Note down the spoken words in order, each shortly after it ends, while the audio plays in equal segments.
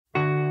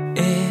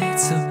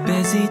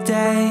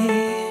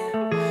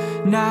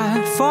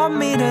Not for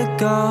me to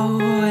go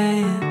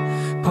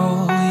and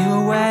pull you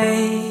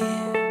away.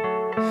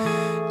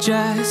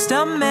 Just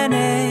a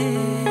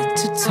minute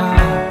to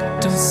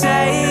talk. Don't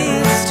say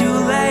it's too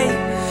late.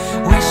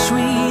 Wish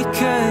we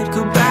could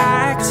go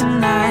back to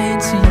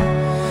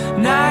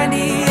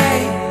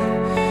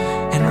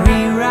 1998 and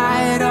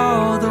rewrite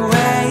all the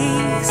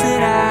ways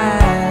that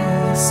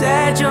I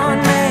said your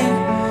name.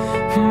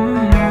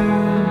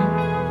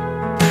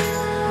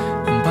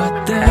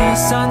 But the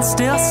sun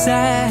still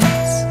sets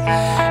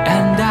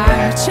and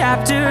our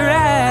chapter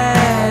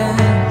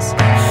ends.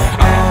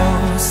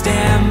 Oh,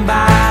 stand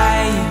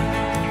by you,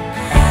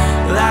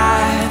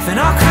 laugh and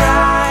I'll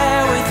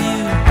cry with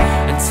you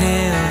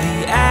until the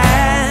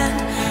end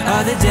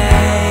of the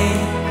day.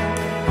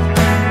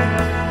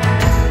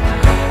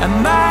 I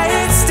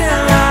might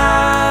still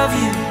love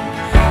you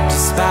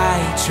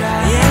despite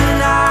trying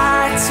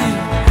not to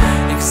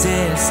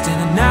exist in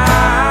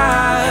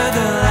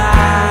another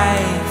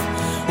life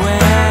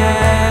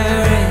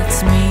where it's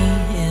me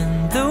in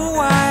the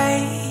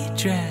white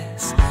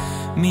dress,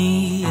 me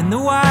in the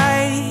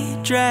white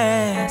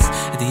dress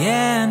at the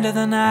end of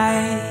the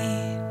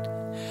night.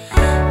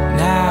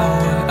 Now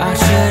we're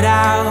ushered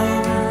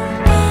out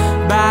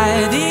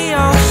by the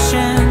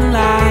ocean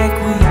like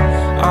we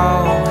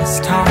always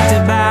talked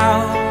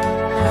about.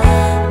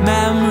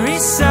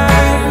 Memories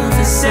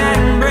surface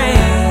and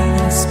bring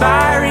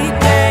expiry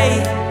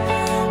date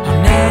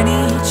on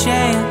any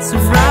chance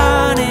of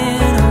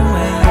running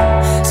away.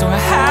 So I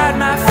hide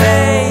my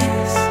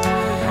face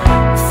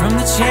from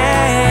the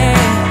change.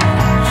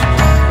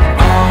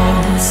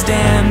 Oh,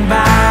 stand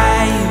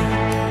by you,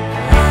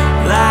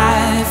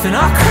 laugh and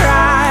I'll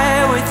cry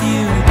with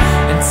you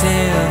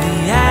until the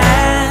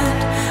end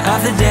of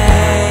the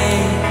day.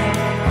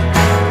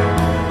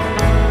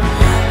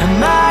 I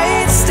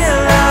might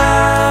still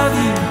love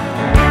you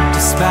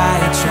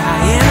despite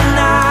trying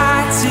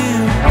not to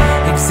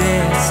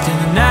exist in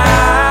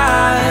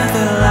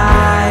another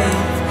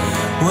life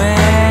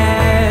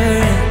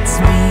where it's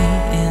me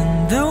in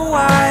the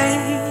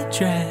white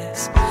dress,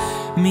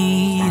 me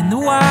in the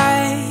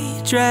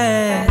white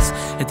dress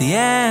at the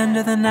end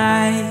of the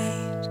night.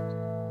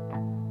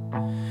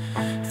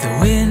 The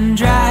wind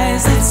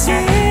dries the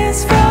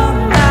tears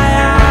from my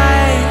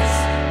eyes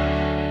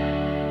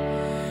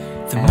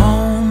the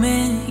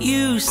moment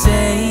you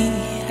say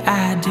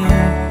I do.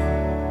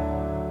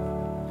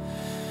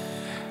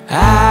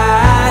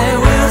 I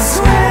will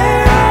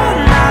swear on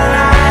my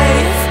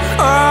life,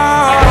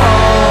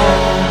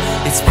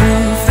 oh, it's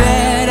proof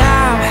that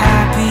I'm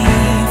happy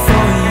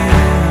for you.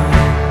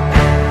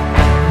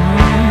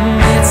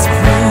 It's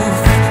proof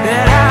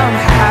that I'm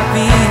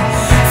happy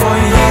for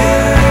you.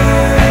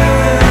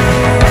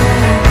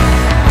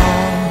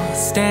 Oh,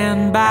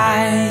 stand by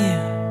you,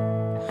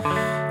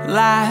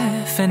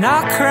 laugh and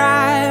I'll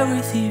cry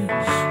with you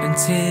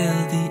until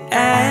the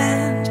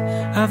end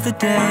of the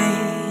day.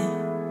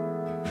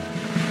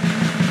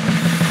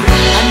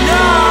 I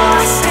know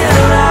I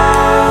still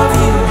love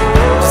you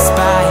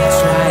despite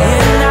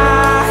trying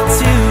not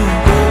to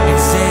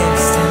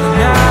exist in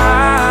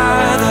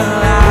another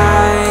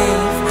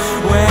life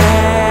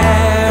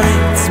where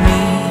it's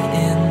me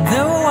in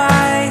the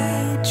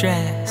white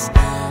dress,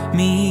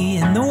 me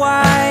in the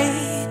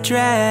white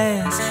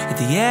dress at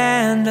the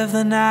end of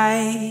the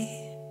night.